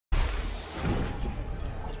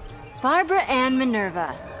Barbara Ann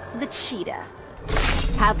Minerva, the Cheetah.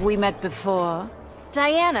 Have we met before?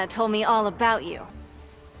 Diana told me all about you.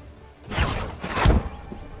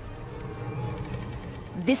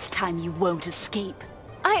 This time you won't escape.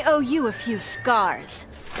 I owe you a few scars.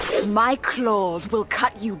 My claws will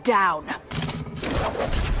cut you down.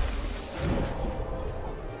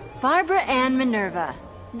 Barbara Ann Minerva,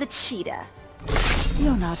 the Cheetah.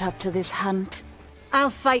 You're not up to this hunt. I'll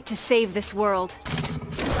fight to save this world.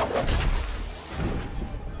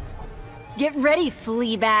 Get ready,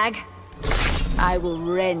 Fleabag. I will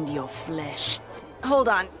rend your flesh. Hold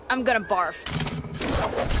on, I'm gonna barf.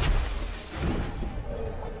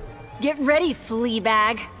 Get ready,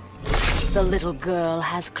 Fleabag. The little girl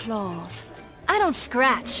has claws. I don't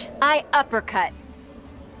scratch, I uppercut.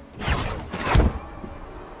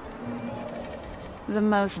 The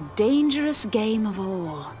most dangerous game of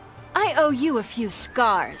all. I owe you a few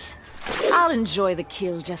scars. I'll enjoy the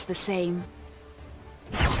kill just the same.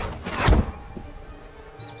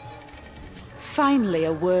 Finally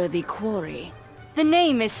a worthy quarry. The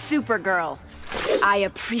name is Supergirl. I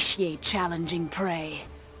appreciate challenging prey.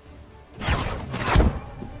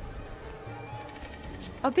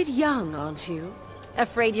 A bit young, aren't you?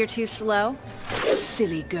 Afraid you're too slow?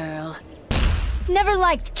 Silly girl. Never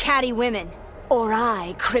liked catty women. Or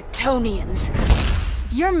I, Kryptonians.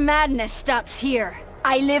 Your madness stops here.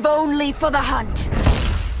 I live only for the hunt.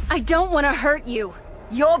 I don't want to hurt you.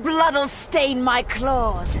 Your blood'll stain my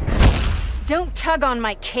claws. Don't tug on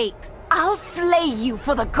my cape. I'll flay you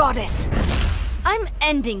for the goddess. I'm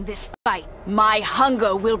ending this fight. My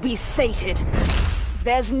hunger will be sated.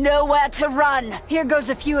 There's nowhere to run. Here goes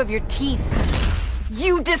a few of your teeth.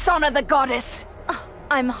 You dishonor the goddess.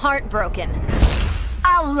 I'm heartbroken.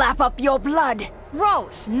 I'll lap up your blood.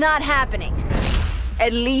 Rose, not happening.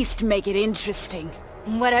 At least make it interesting.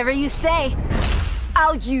 Whatever you say.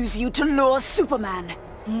 I'll use you to lure Superman.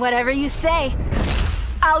 Whatever you say.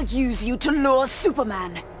 I'll use you to lure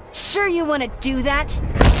Superman. Sure you want to do that?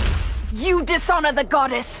 You dishonor the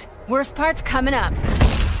goddess. Worst part's coming up.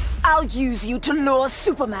 I'll use you to lure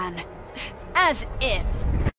Superman. As if.